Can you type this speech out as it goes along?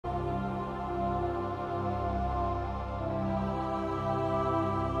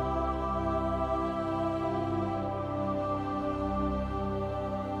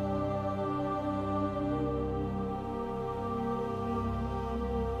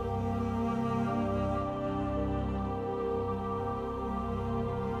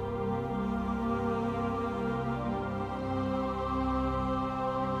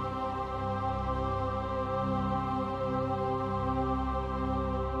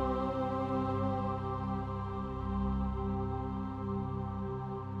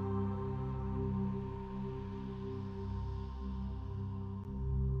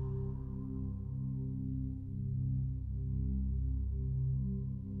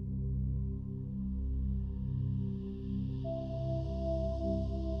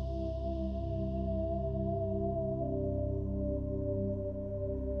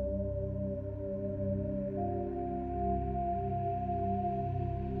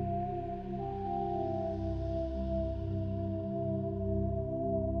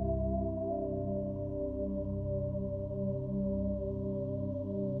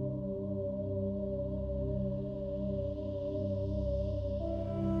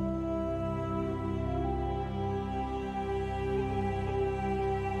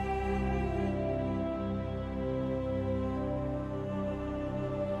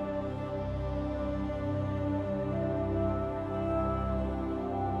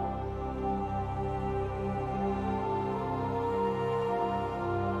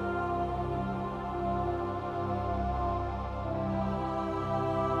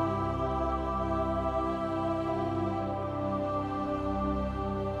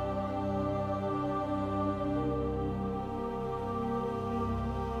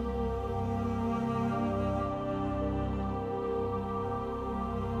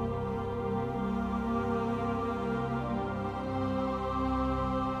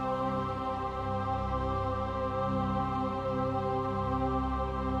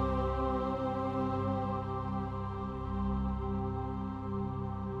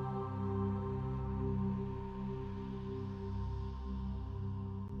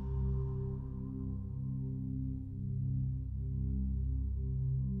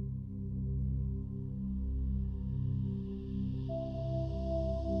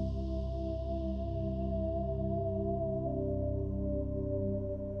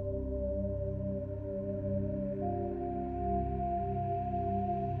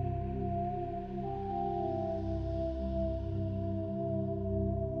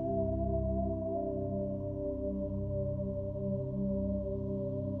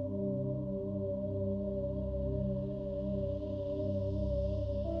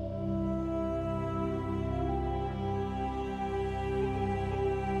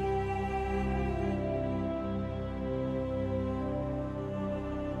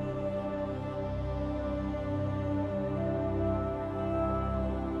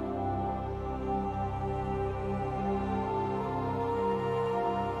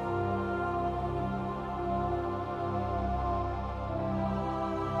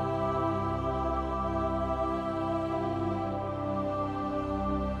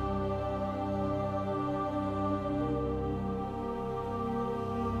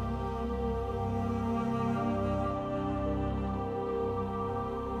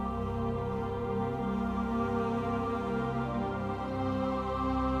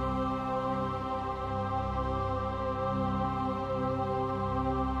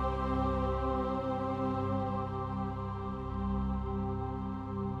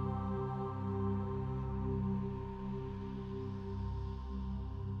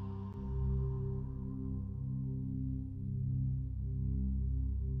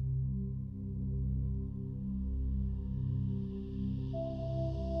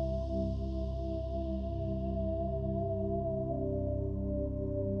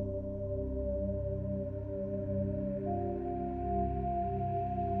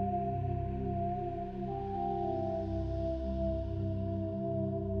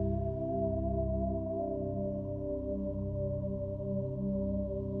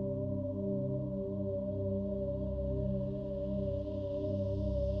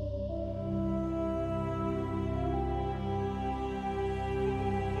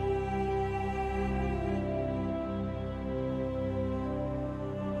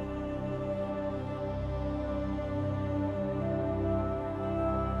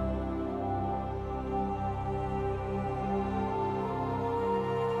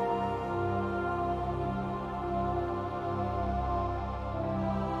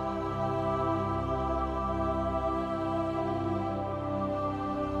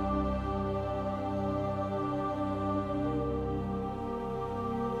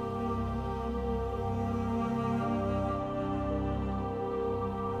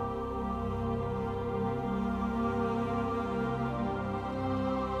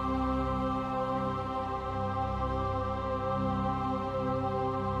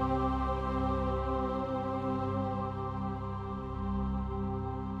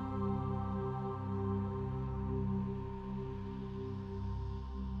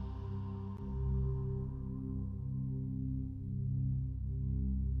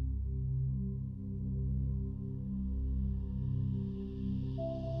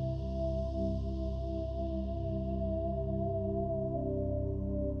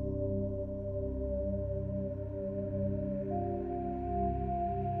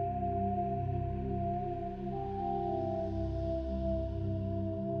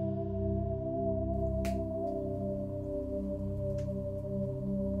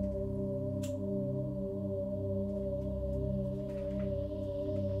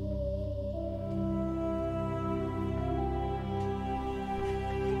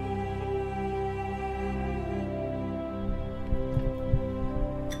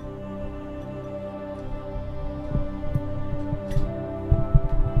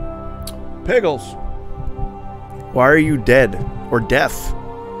Piggles. Why are you dead? Or deaf?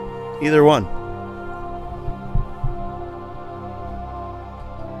 Either one.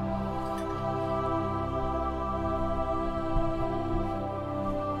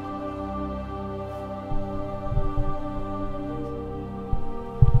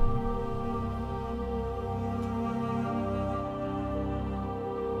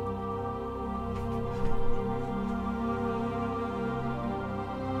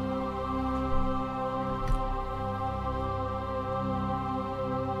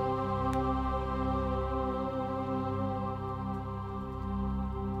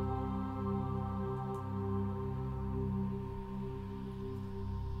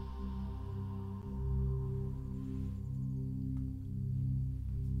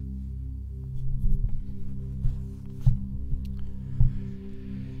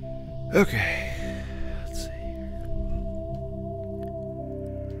 Okay, let's see here.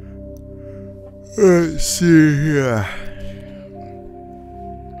 Let's see here.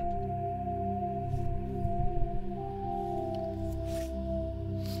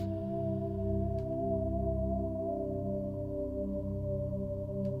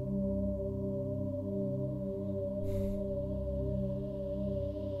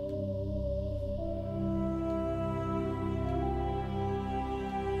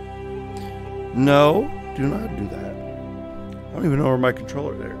 No, do not do that. I don't even know where my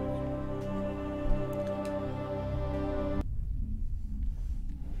controller there.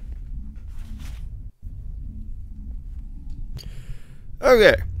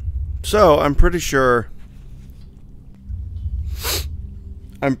 Okay, so I'm pretty sure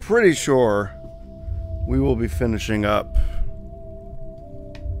we will be finishing up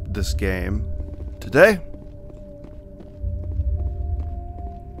this game today.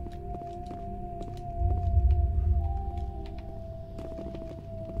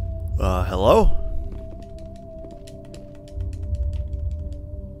 Hello?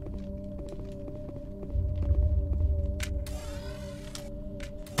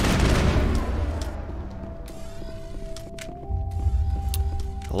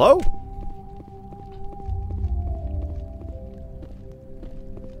 Hello?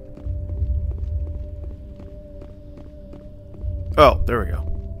 Oh, there we go.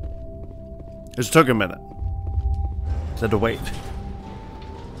 It just took a minute. Just had to wait.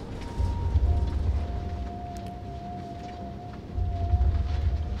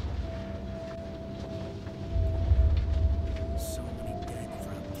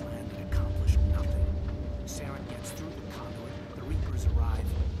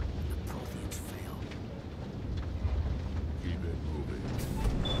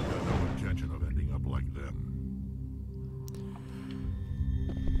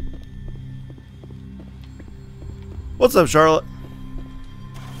 What's up, Charlotte?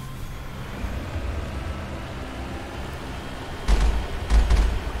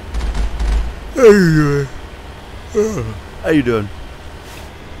 How you doing? How you doing?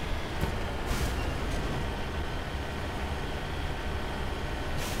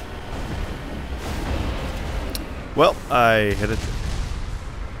 Well, I hit it.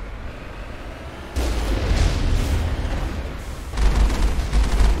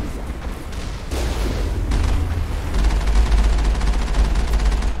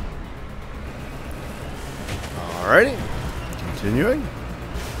 Alrighty, continuing.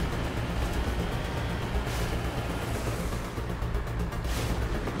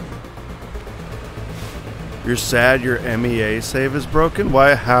 You're sad your MEA save is broken?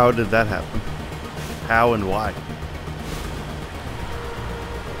 Why? How did that happen? How and why?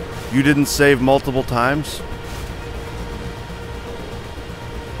 You didn't save multiple times?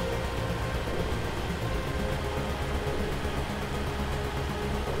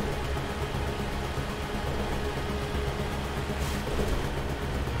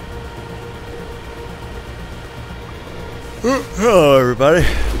 Hello, everybody.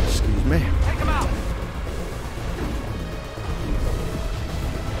 Excuse me. Take him out.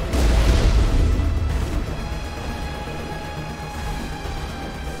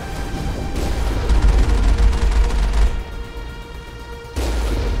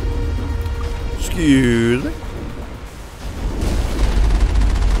 Excuse me.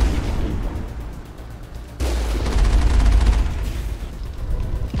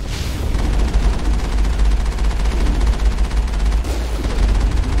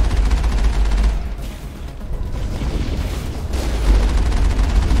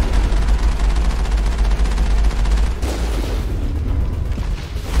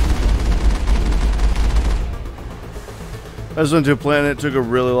 I just went to a planet, it took a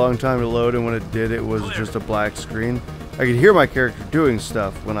really long time to load, and when it did, it was just a black screen. I could hear my character doing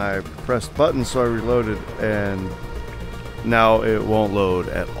stuff when I pressed buttons, so I reloaded, and now it won't load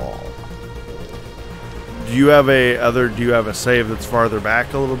at all. Do you have a save that's farther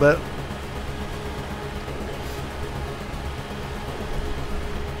back a little bit?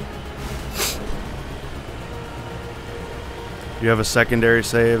 Do you have a secondary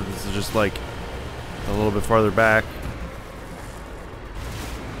save that's just like a little bit farther back?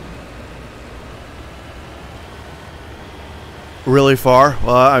 Really far?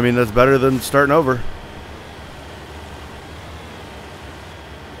 Well, I mean, that's better than starting over.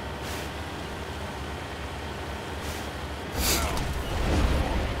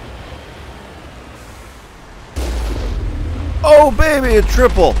 Oh, baby, a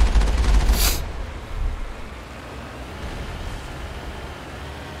triple.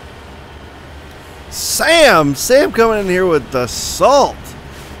 Sam coming in here with the salt.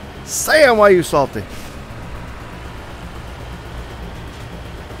 Sam, why are you salty?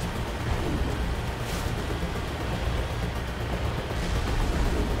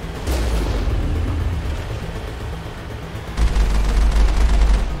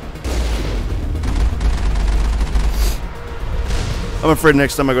 I'm afraid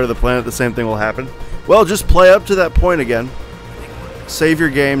next time I go to the planet, the same thing will happen. Well, just play up to that point again. Save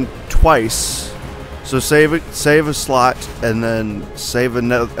your game twice. So save a slot, and then save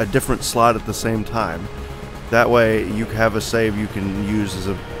a different slot at the same time. That way, you have a save you can use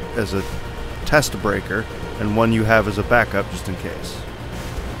as a test breaker, and one you have as a backup just in case.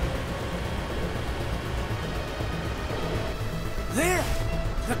 There,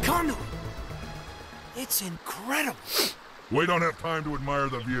 the conduit. It's incredible. We don't have time to admire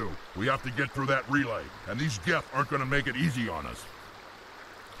the view. We have to get through that relay, and these Geth aren't going to make it easy on us.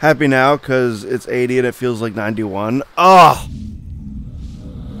 Happy now because it's 80 and it feels like 91. Oh!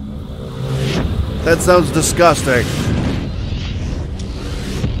 That sounds disgusting.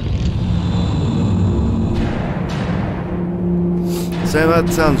 Sam, that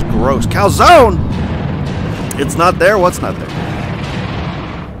sounds gross. Calzone! It's not there? What's not there?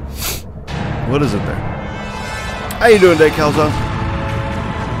 What is it there? How you doing today, Calzone?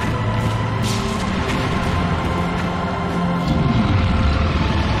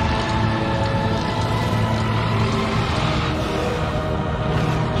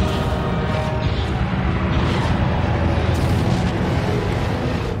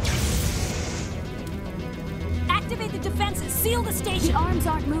 Activate the defenses. Seal the station. The arms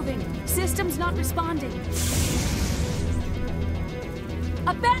aren't moving. Systems not responding.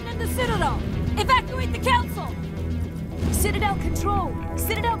 Abandon the Citadel. Evacuate the Council. Citadel Control!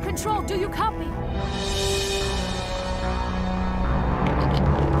 Citadel Control, do you copy?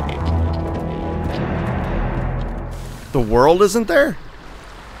 The world isn't there?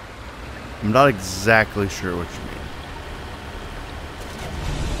 I'm not exactly sure what you mean.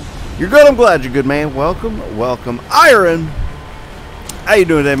 You're good, I'm glad you're good, man. Welcome, welcome. Iron! How you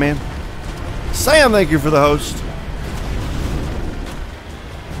doing today, man? Sam, thank you for the host.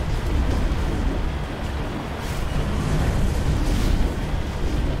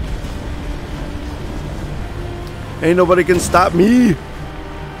 Ain't nobody can stop me.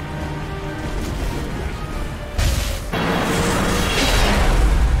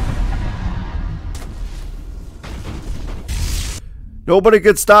 Nobody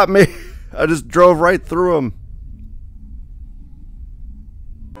could stop me. I just drove right through them.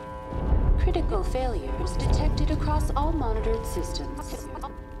 Critical failures detected across all monitored systems.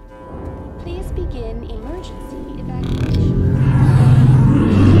 Please begin emergency evacuation.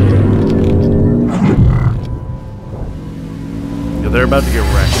 Yeah, they're about to get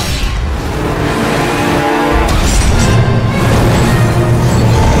wrecked.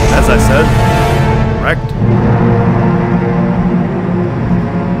 As I said, wrecked.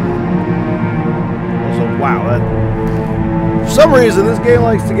 Also, wow, that, for some reason this game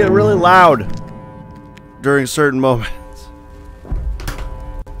likes to get really loud during certain moments.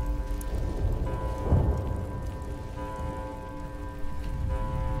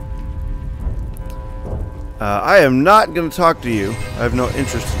 I am not going to talk to you. I have no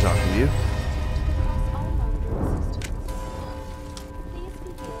interest in talking to you.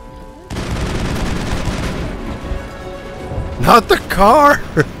 Not the car!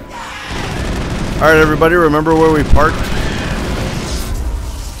 Alright, everybody, remember where we parked?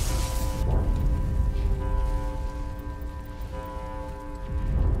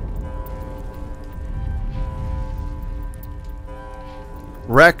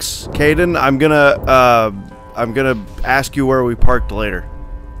 Rex, Caden, I'm gonna ask you where we parked later.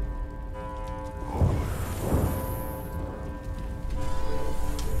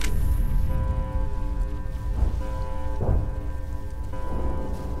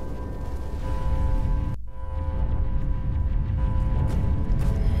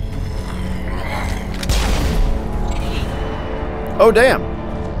 Oh, damn.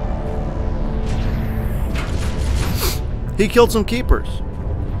 He killed some keepers.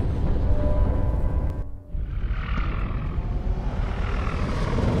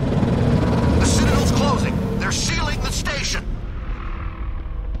 The Citadel's closing. They're sealing the station.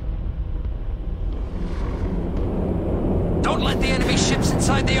 Don't let the enemy ships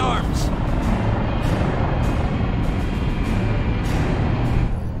inside the arms.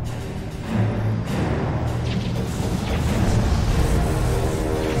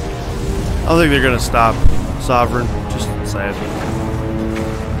 I don't think they're gonna stop Sovereign. Just sad.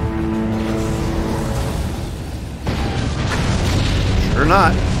 Sure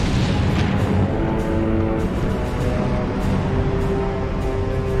not.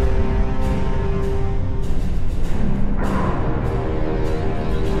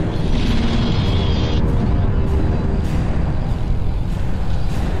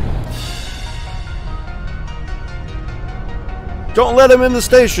 Don't let him in the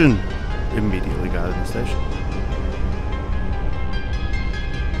station. Immediately got in the station.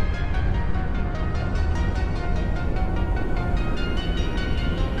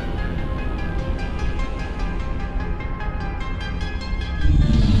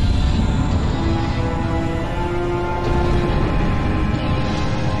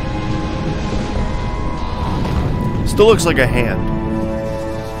 Still looks like a hand.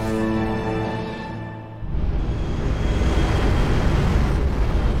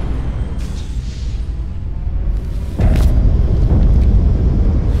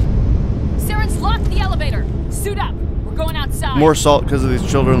 More salt because of these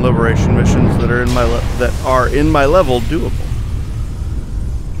children liberation missions that are in my level doable.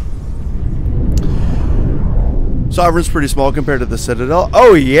 Sovereign's pretty small compared to the Citadel.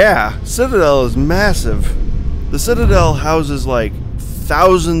 Oh yeah, Citadel is massive. The Citadel houses like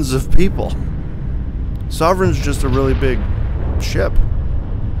thousands of people. Sovereign's just a really big ship.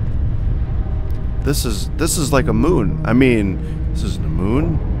 This is like a moon. I mean, this isn't a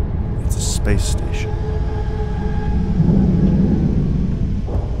moon. It's a space station.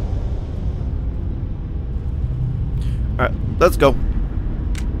 Alright, let's go.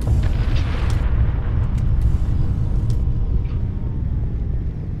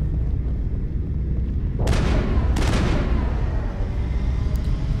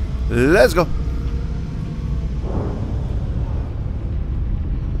 Let's go.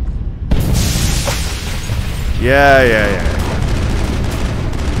 Yeah.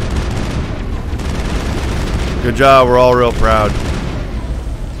 Good job, we're all real proud.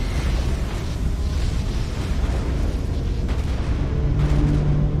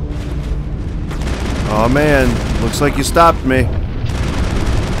 Oh man, looks like you stopped me.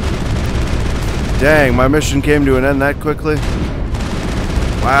 Dang, my mission came to an end that quickly.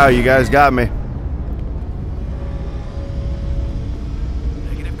 Wow, you guys got me.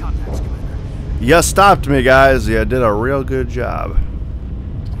 Negative contacts, Commander. You stopped me, guys. You did a real good job.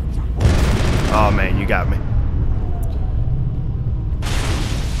 Oh man, you got me.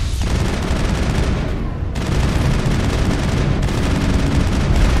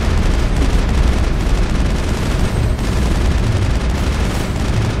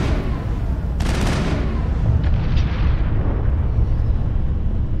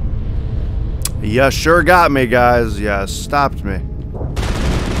 You sure got me, guys. Yeah, stopped me.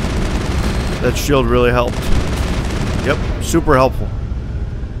 That shield really helped. Yep, super helpful.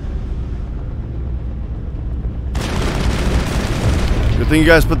 Good thing you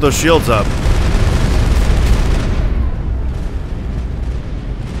guys put those shields up.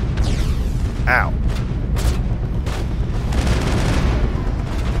 Ow.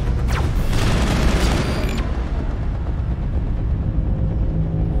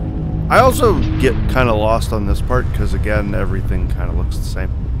 I also get kind of lost on this part because, again, everything kind of looks the same.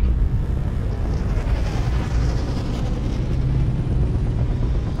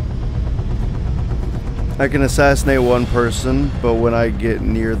 I can assassinate one person, but when I get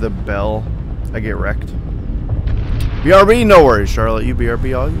near the bell, I get wrecked. BRB, no worries, Charlotte. You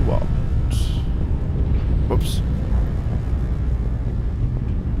BRB all you want. Whoops.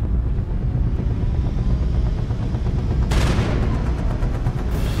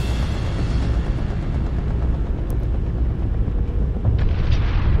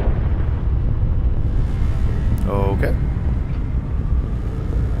 Okay.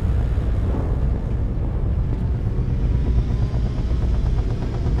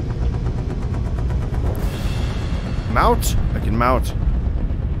 Mount? I can mount.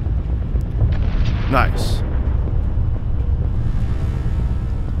 Nice.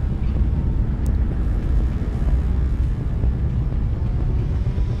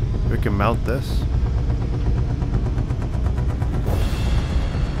 We can mount this.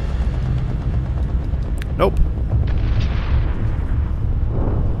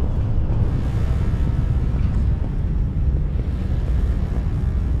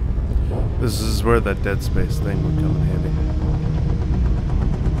 is where that dead space thing would come in handy.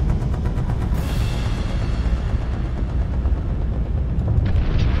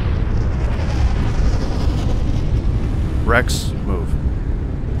 Rex,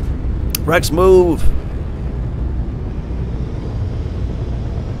 move. Rex, move!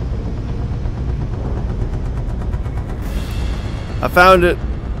 I found it.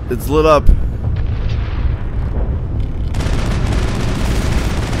 It's lit up.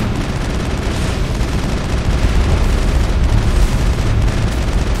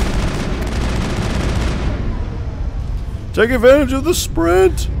 Take advantage of the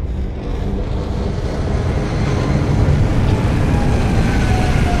sprint.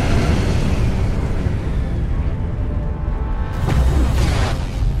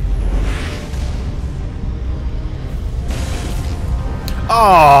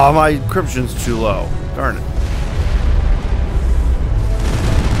 Oh, my encryption's too low. Darn it.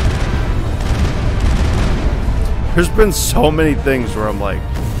 There's been so many things where I'm like,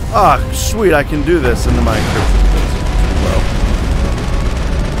 ah, sweet, I can do this, and then my encryption is too low.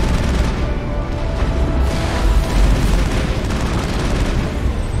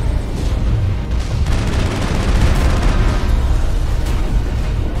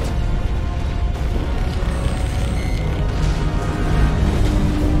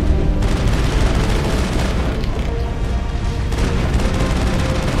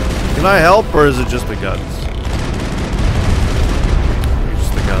 Can I help, or is it just the guns?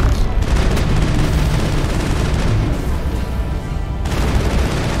 Just the guns.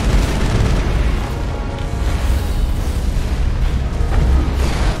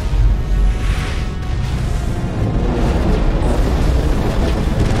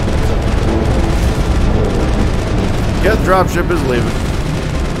 Get dropship is leaving.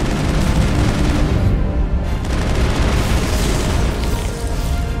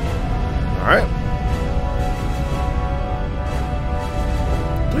 Alright.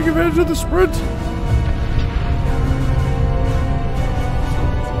 Take advantage of the sprint.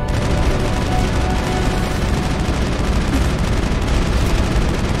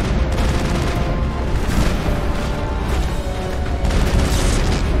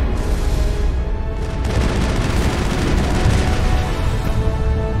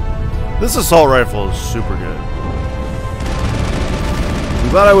 This assault rifle is super good. I'm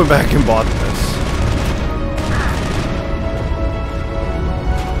glad I went back and bought this.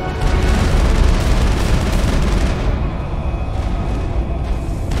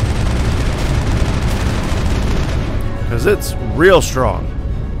 Because it's real strong.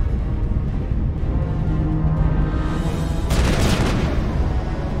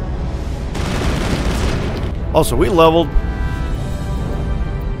 Also, we leveled.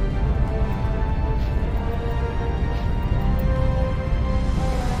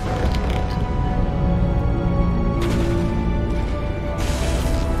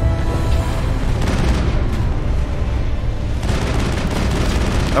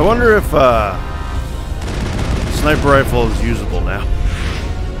 I wonder if sniper rifle is usable now.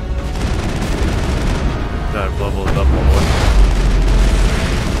 I've leveled it up all the way.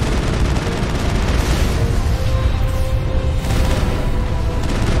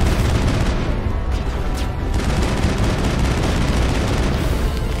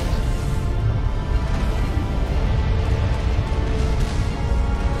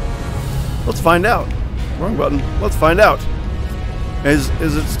 Let's find out. Wrong button. Let's find out. Is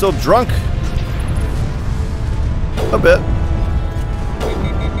it still drunk? A bit.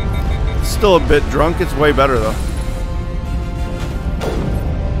 It's still a bit drunk. It's way better though.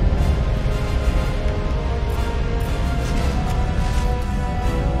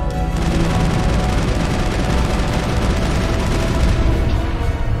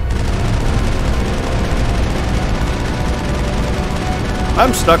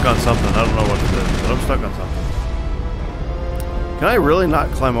 I'm stuck on something. I don't know what it is, but I'm stuck on something. Can I really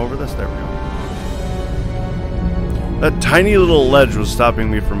not climb over this? There we go. That tiny little ledge was stopping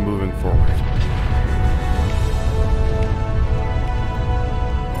me from moving forward.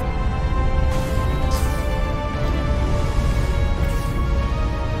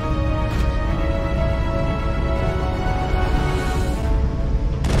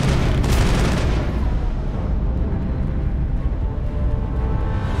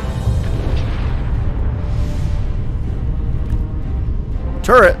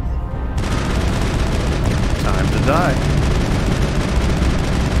 Turret. Time to die.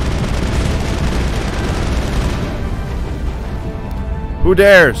 Who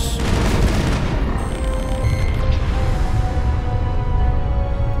dares?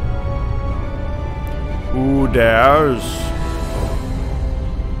 Who dares?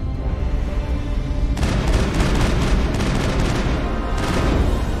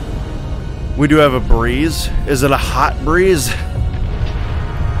 We do have a breeze. Is it a hot breeze?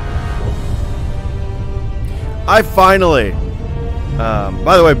 I finally,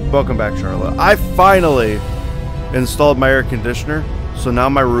 by the way, welcome back, Charlotte. I finally installed my air conditioner, so now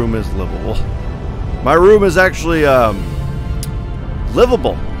my room is livable. My room is actually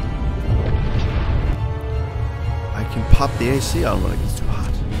livable. I can pop the AC on when it gets too hot.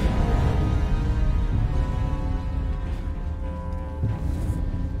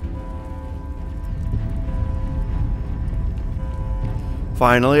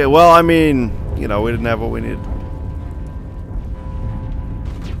 Finally, well, I mean, you know, we didn't have what we needed.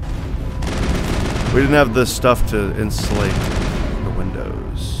 We didn't have the stuff to insulate the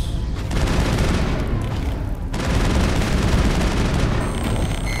windows.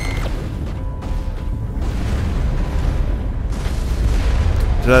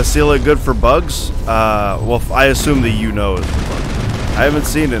 Did I seal it good for bugs? Well, I assume the you-know is for bugs. I haven't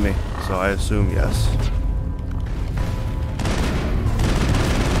seen any, so I assume yes.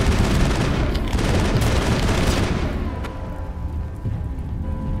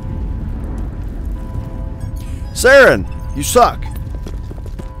 Saren, you suck.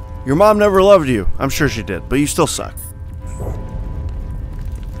 Your mom never loved you. I'm sure she did, but you still suck.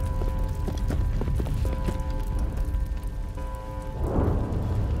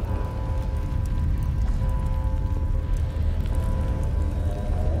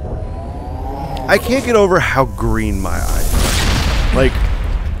 I can't get over how green my eyes are. Like,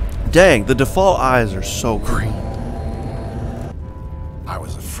 dang, the default eyes are so green. I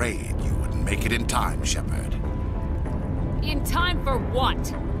was afraid you wouldn't make it in time, Shepard. In time for what?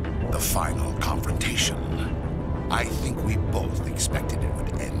 The final confrontation. I think we both expected it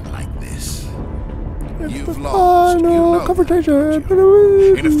would end like this. You've lost. You know confrontation.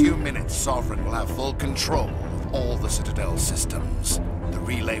 In a few minutes, Sovereign will have full control of all the Citadel systems. The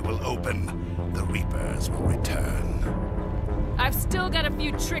relay will open. The Reapers will return. I've still got a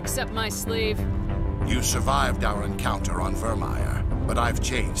few tricks up my sleeve. You survived our encounter on Vermeer, but I've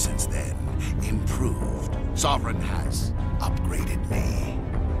changed since then. Improved. Sovereign has upgraded me.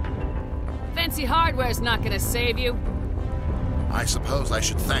 Fancy hardware's not gonna save you. I suppose I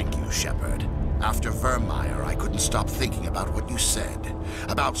should thank you, Shepard. After Vermeer, I couldn't stop thinking about what you said.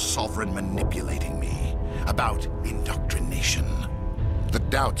 About Sovereign manipulating me. About indoctrination. The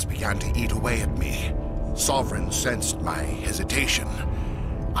doubts began to eat away at me. Sovereign sensed my hesitation.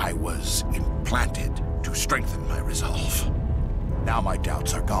 I was implanted to strengthen my resolve. Now my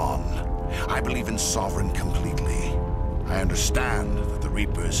doubts are gone. I believe in Sovereign completely. I understand that the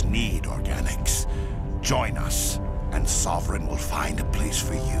Reapers need organics. Join us, and Sovereign will find a place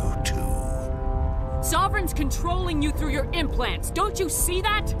for you, too. Sovereign's controlling you through your implants. Don't you see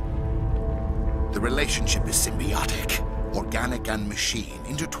that? The relationship is symbiotic. Organic and machine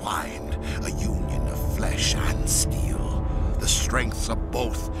intertwined. A union of flesh and steel. The strengths of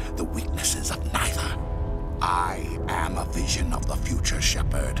both, the weaknesses of neither. I am a vision of the future,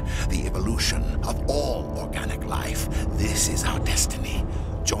 Shepard. The evolution of all organic life. This is our destiny.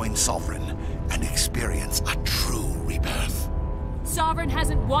 Join Sovereign and experience a true rebirth. Sovereign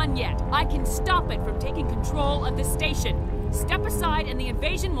hasn't won yet. I can stop it from taking control of the station. Step aside and the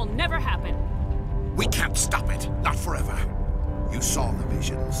invasion will never happen. We can't stop it. Not forever. You saw the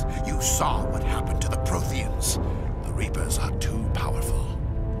visions. You saw what happened to the Protheans. The Reapers are too powerful.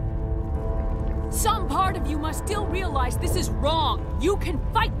 Some part of you must still realize this is wrong. You can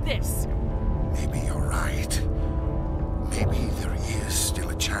fight this. Maybe you're right. Maybe there is still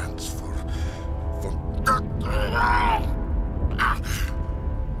a chance for...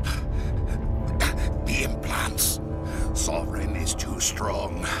 The implants. Sovereign is too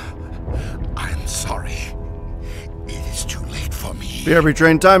strong. I'm sorry. It is too late for me. BRB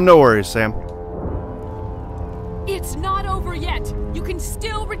train time, no worries, Sam. It's not over yet. You can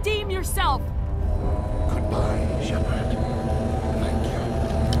still redeem yourself. Goodbye, Shepard. Thank you.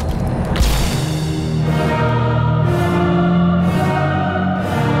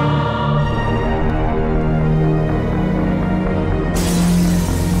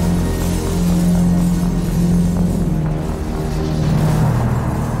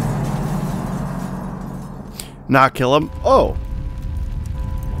 Not kill him. Oh.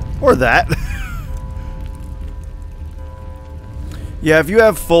 Or that. Yeah, if you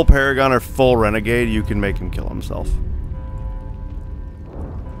have full Paragon or full Renegade, you can make him kill himself.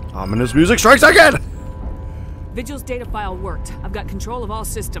 Ominous music strikes again! Vigil's data file worked. I've got control of all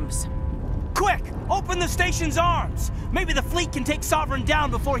systems. Quick! Open the station's arms! Maybe the fleet can take Sovereign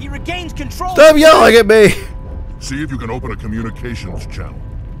down before he regains control. Stop yelling at me! See if you can open a communications channel.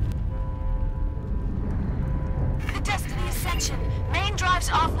 The Destiny Ascension. Main drives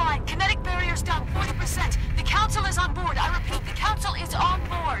offline. Kinetic barriers down 40%. The Council is on board. I repeat, the Council is on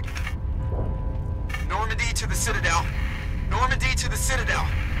board. Normandy to the Citadel. Normandy to the Citadel.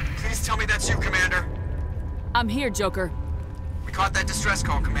 Please tell me that's you, Commander. I'm here, Joker. We caught that distress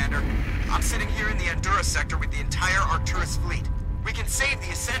call, Commander. I'm sitting here in the Endura sector with the entire Arcturus fleet. We can save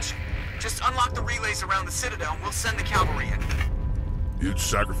the Ascension. Just unlock the relays around the Citadel and we'll send the cavalry in. You'd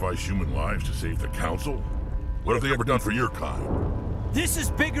sacrifice human lives to save the Council? What have they ever done for your kind? This is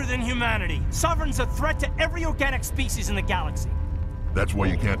bigger than humanity. Sovereign's a threat to every organic species in the galaxy. That's why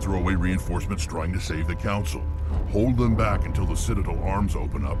you can't throw away reinforcements trying to save the Council. Hold them back until the Citadel arms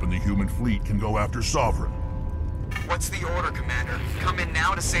open up and the human fleet can go after Sovereign. What's the order, Commander? Come in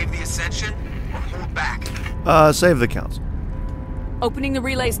now to save the Ascension, or hold back? Save the Council. Opening the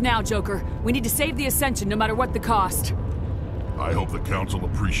relays now, Joker. We need to save the Ascension no matter what the cost. I hope the Council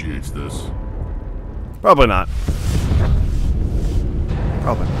appreciates this. Probably not.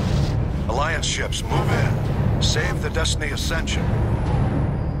 Probably not. Alliance ships, move in. Save the Destiny Ascension.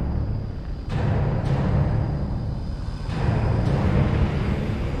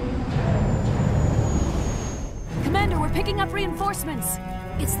 Commander, we're picking up reinforcements.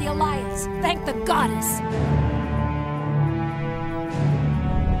 It's the Alliance. Thank the goddess.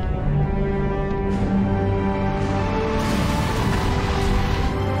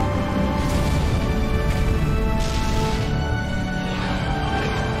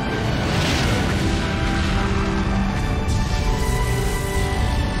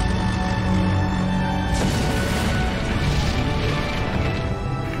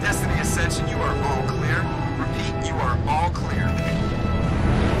 Destiny Ascension, you are all clear. Repeat, you are all clear.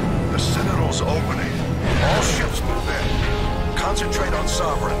 The Citadel's opening. All ships move in. Concentrate on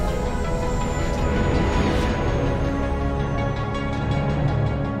Sovereign.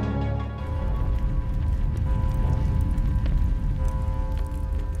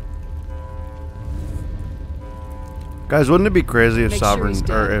 Guys, wouldn't it be crazy if Make sure Sovereign, he's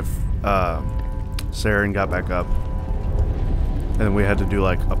dead. or if Saren got back up and then we had to do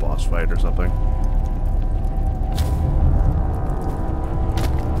like a boss fight or something?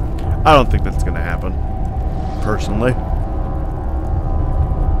 I don't think that's gonna happen, personally.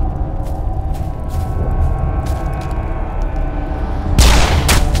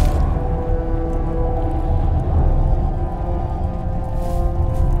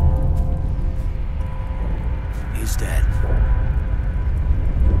 He's dead.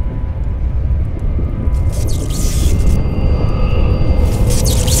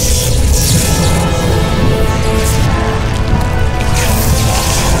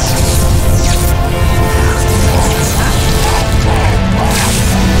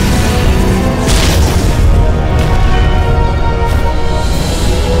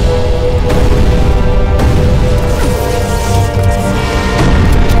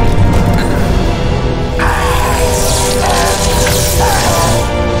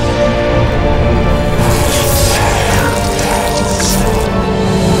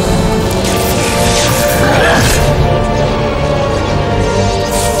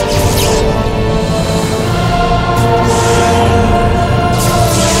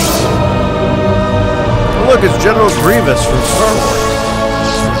 Look, it's General Grievous from Star Wars.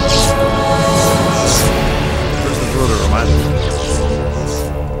 Where's the drill to remind me?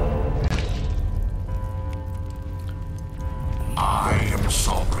 I am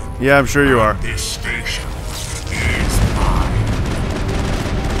Sovereign. Yeah, I'm sure you are. This station is mine.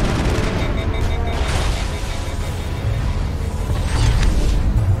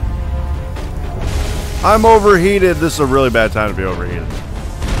 I'm overheated. This is a really bad time to be overheated.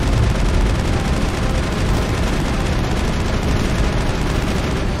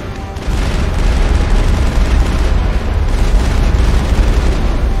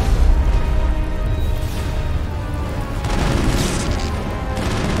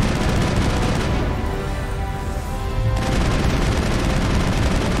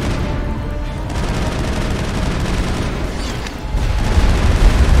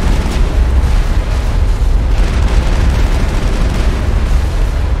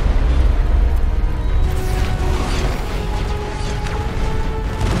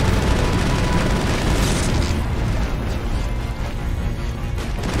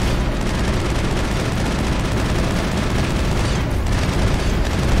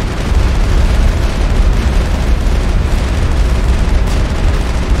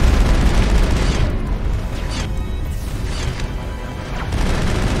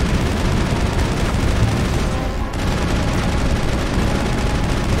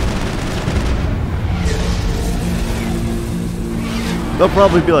 They'll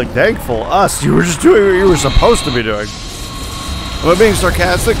probably be like, thankful us, you were just doing what you were supposed to be doing. Am I being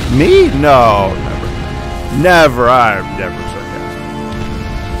sarcastic? Me? No, never. Never. I'm never sarcastic.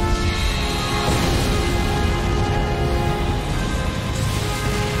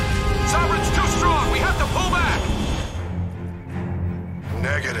 Sovereign's too strong. We have to pull back.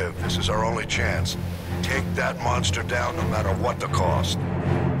 Negative. This is our only chance. Take that monster down no matter what the cost.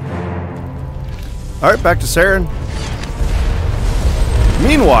 Alright, back to Saren.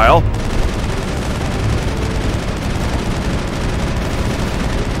 Meanwhile...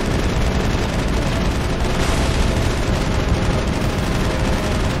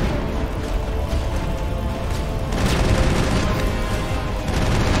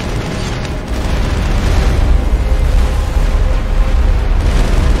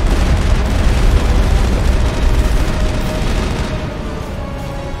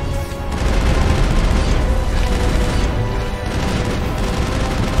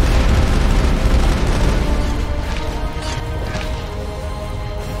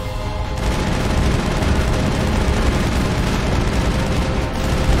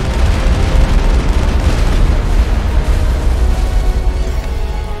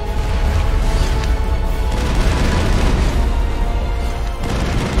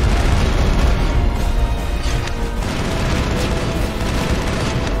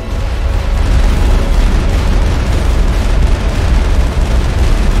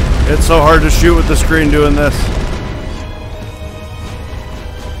 It's so hard to shoot with the screen doing this.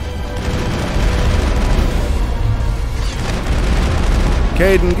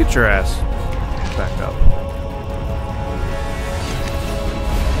 Caden, get your ass back up.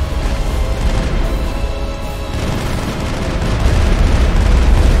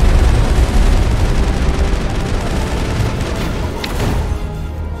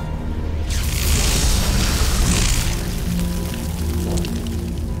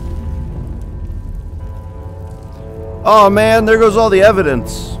 Oh man, there goes all the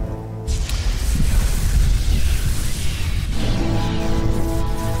evidence.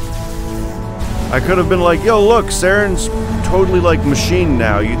 I could have been like, yo, look, Saren's totally like machine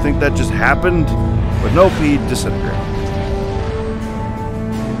now. You think that just happened? But nope, he disintegrated.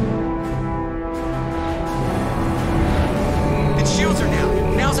 Its shields are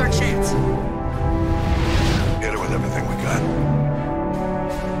down. Now's our chance. Hit it with everything we got.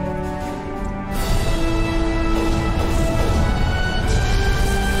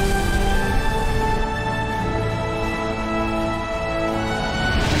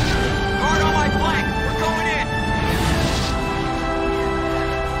 Guard on my flank. We're going in.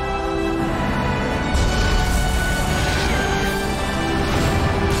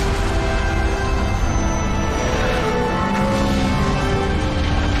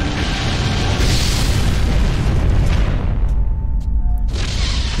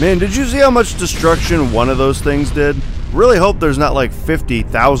 Man, did you see how much destruction one of those things did? Really hope there's not like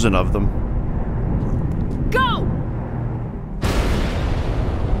 50,000 of them. Go!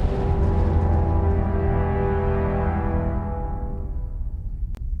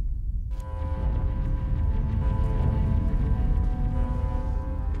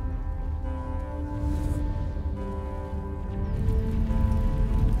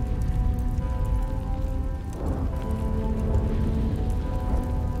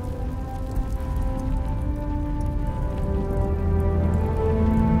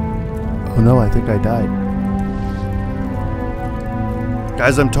 Oh no, I think I died.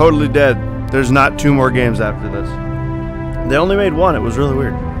 Guys, I'm totally dead. There's not 2 more games after this. They only made 1. It was really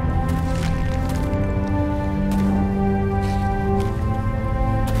weird.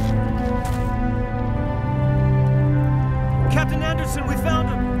 Captain Anderson, we found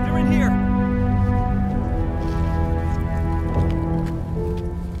them. They're in here.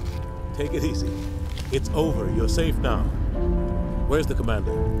 Take it easy. It's over. You're safe now. Where's the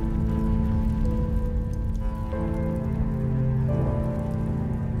commander?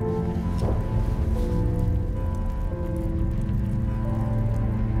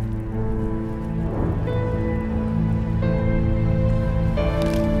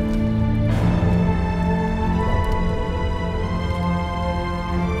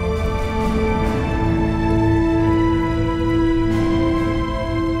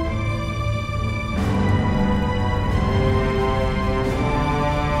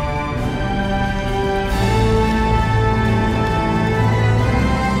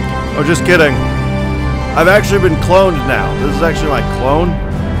 Oh, just kidding. I've actually been cloned now. This is actually my clone.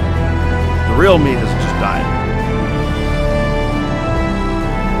 The real me has just died.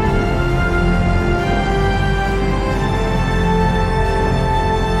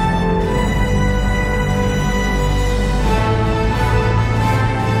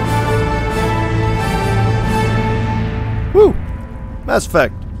 Woo! Mass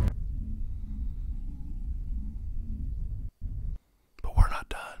Effect. But we're not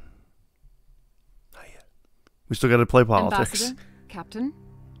done. Not yet. We still got to play politics. Ambassador, Captain,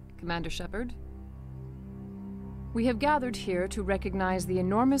 Commander Shepard. We have gathered here to recognize the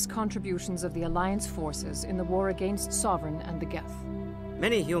enormous contributions of the Alliance forces in the war against Sovereign and the Geth.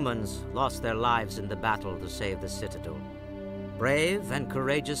 Many humans lost their lives in the battle to save the Citadel. Brave and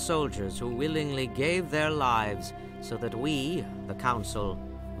courageous soldiers who willingly gave their lives so that we, the Council,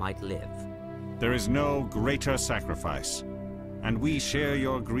 might live. There is no greater sacrifice, and we share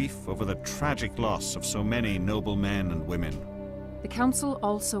your grief over the tragic loss of so many noble men and women. The Council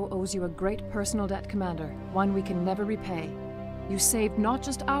also owes you a great personal debt, Commander, one we can never repay. You saved not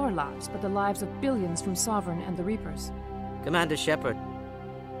just our lives, but the lives of billions from Sovereign and the Reapers. Commander Shepard,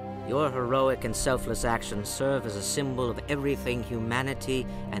 your heroic and selfless actions serve as a symbol of everything humanity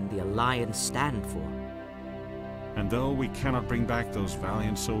and the Alliance stand for. And though we cannot bring back those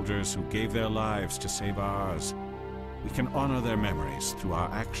valiant soldiers who gave their lives to save ours, we can honor their memories through our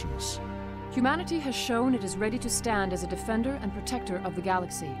actions. Humanity has shown it is ready to stand as a defender and protector of the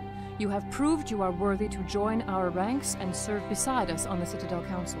galaxy. You have proved you are worthy to join our ranks and serve beside us on the Citadel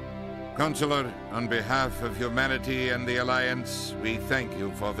Council. Consular, on behalf of humanity and the Alliance, we thank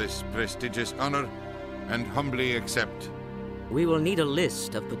you for this prestigious honor and humbly accept. We will need a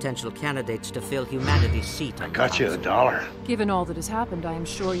list of potential candidates to fill humanity's seat on the Got you $1. Given all that has happened, I am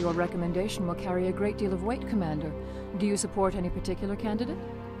sure your recommendation will carry a great deal of weight, Commander. Do you support any particular candidate?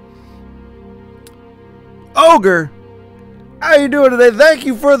 Ogre! How you doing today? Thank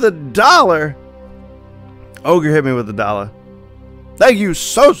you for the $1. Ogre hit me with the $1. Thank you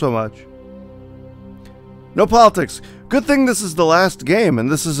so much. No politics. Good thing this is the last game,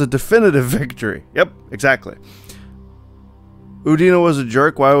 and this is a definitive victory. Yep, exactly. Udina was a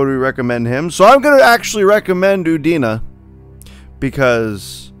jerk. Why would we recommend him? So I'm going to actually recommend Udina,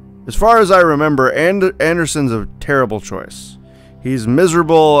 because as far as I remember, Anderson's a terrible choice. He's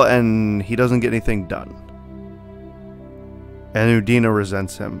miserable, and he doesn't get anything done. And Udina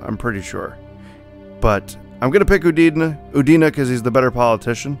resents him, I'm pretty sure. But I'm going to pick Udina because he's the better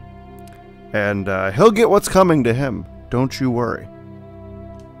politician. And he'll get what's coming to him. Don't you worry.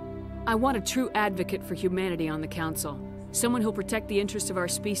 I want a true advocate for humanity on the Council. Someone who'll protect the interests of our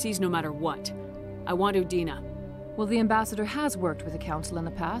species no matter what. I want Udina. Well, the Ambassador has worked with the Council in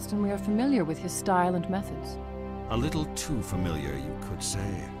the past, and we are familiar with his style and methods. A little too familiar, you could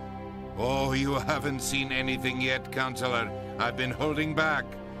say. Oh, you haven't seen anything yet, Counselor. I've been holding back.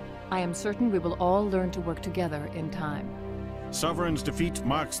 I am certain we will all learn to work together in time. Sovereign's defeat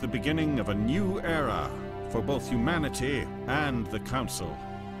marks the beginning of a new era for both humanity and the Council.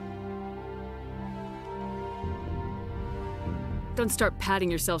 Don't start patting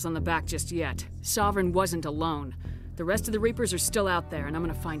yourselves on the back just yet. Sovereign wasn't alone. The rest of the Reapers are still out there, and I'm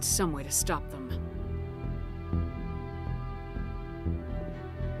gonna find some way to stop them.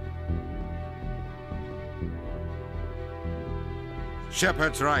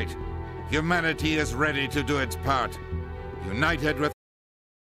 Shepard's right. Humanity is ready to do its part. United with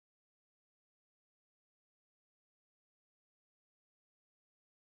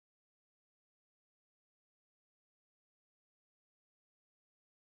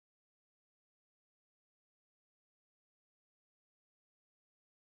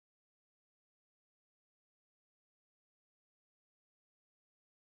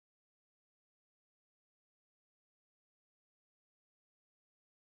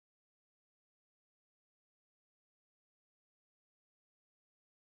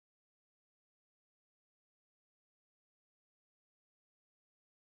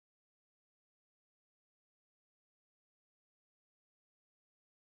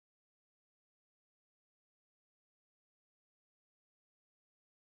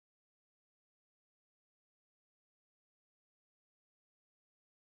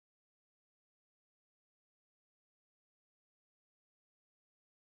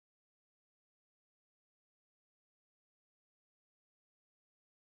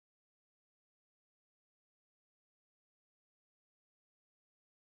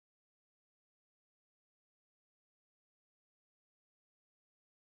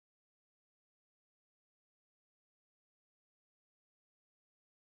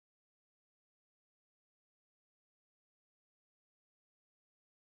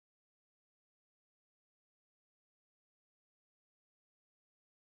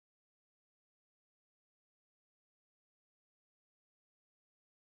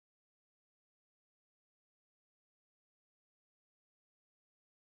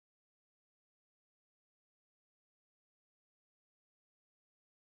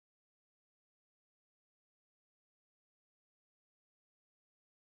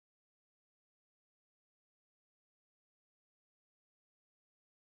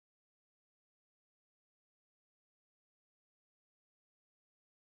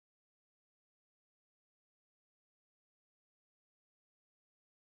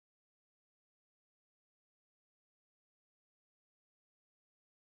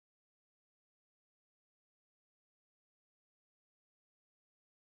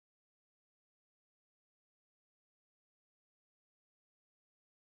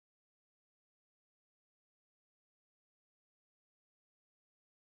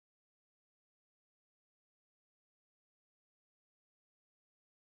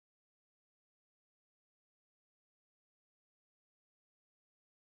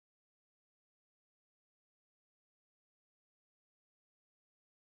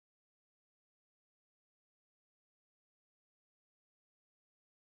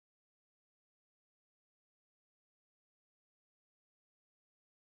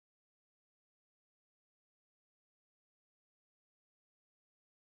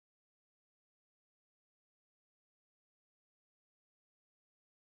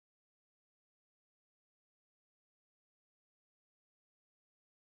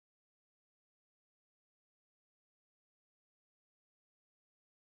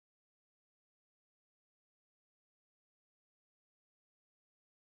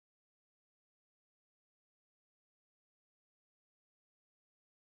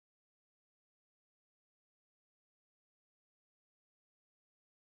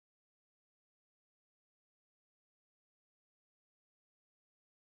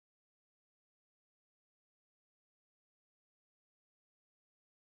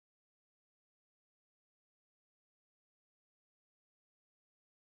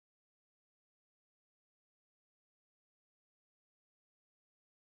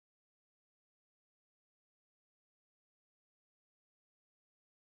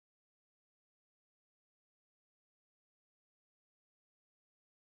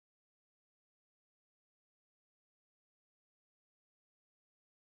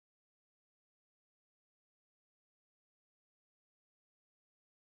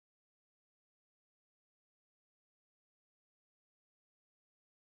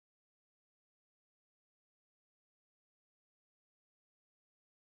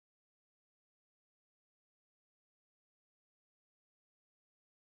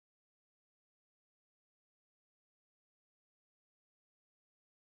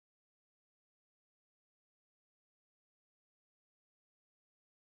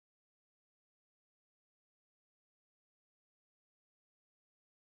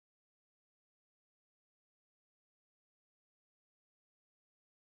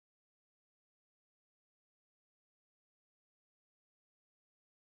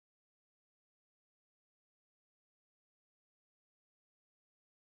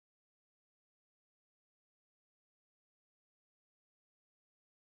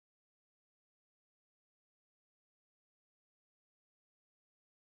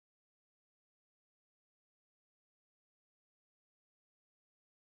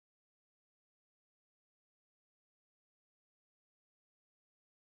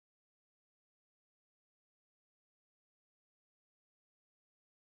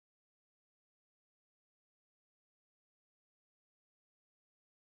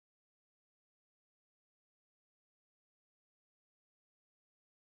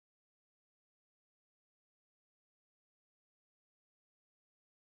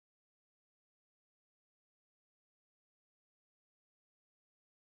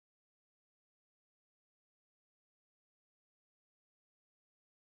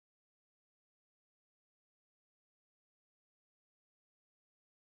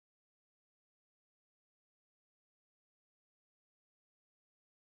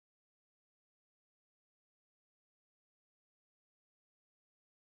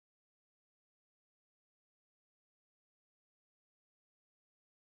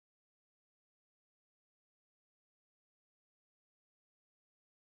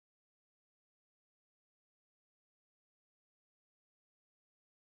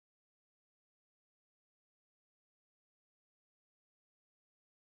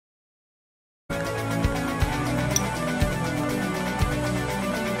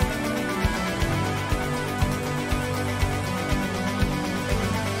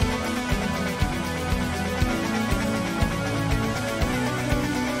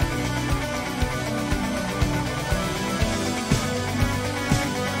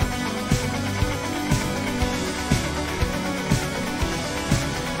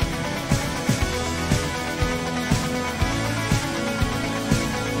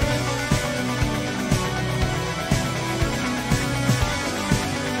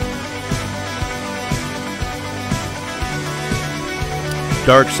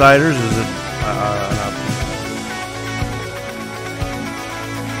Darksiders is an option.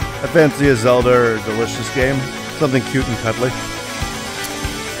 I fancy a Zelda or a delicious game. Something cute and cuddly.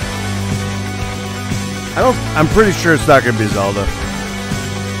 I'm pretty sure it's not going to be Zelda.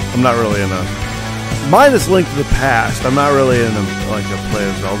 I'm not really in a... Mine is Link to the Past. I'm not really in a play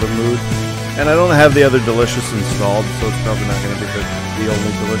a Zelda mood. And I don't have the other Delicious installed, so it's probably not going to be the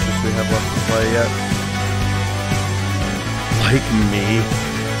only Delicious we have left to play yet. Like me.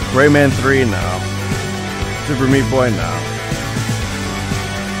 Rayman 3? No. Super Meat Boy? No.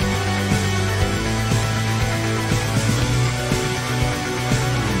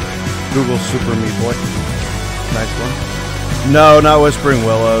 Google Super Meat Boy. Nice one. No, not Whispering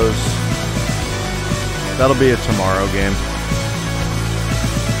Willows. That'll be a tomorrow game.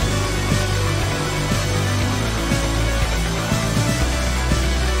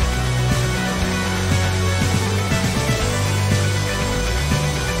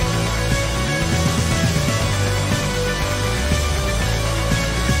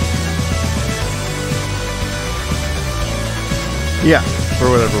 Yeah, for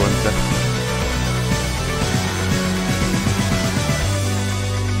whatever Wednesday.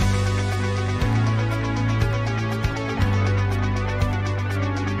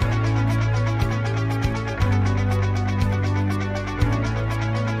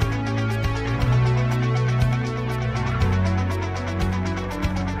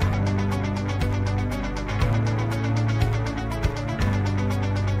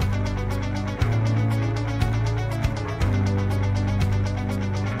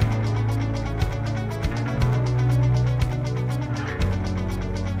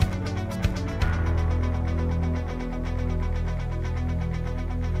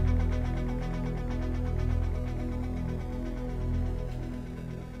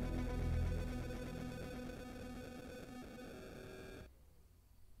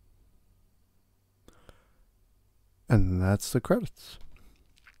 And that's the credits.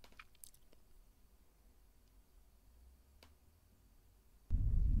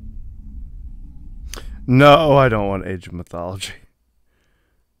 No, I don't want Age of Mythology.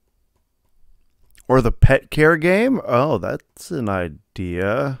 Or the pet care game? Oh, that's an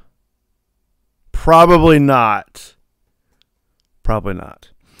idea. Probably not. Probably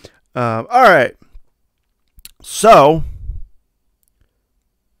not. All right. So,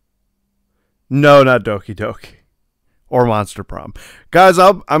 no, not Doki Doki. Or Monster Prom. Guys,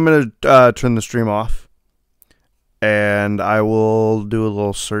 I'm going to turn the stream off. And I will do a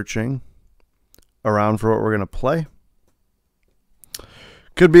little searching around for what we're going to play.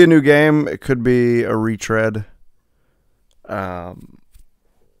 Could be a new game. It could be a retread. But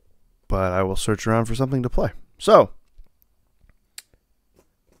I will search around for something to play. So,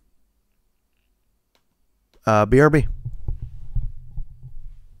 BRB.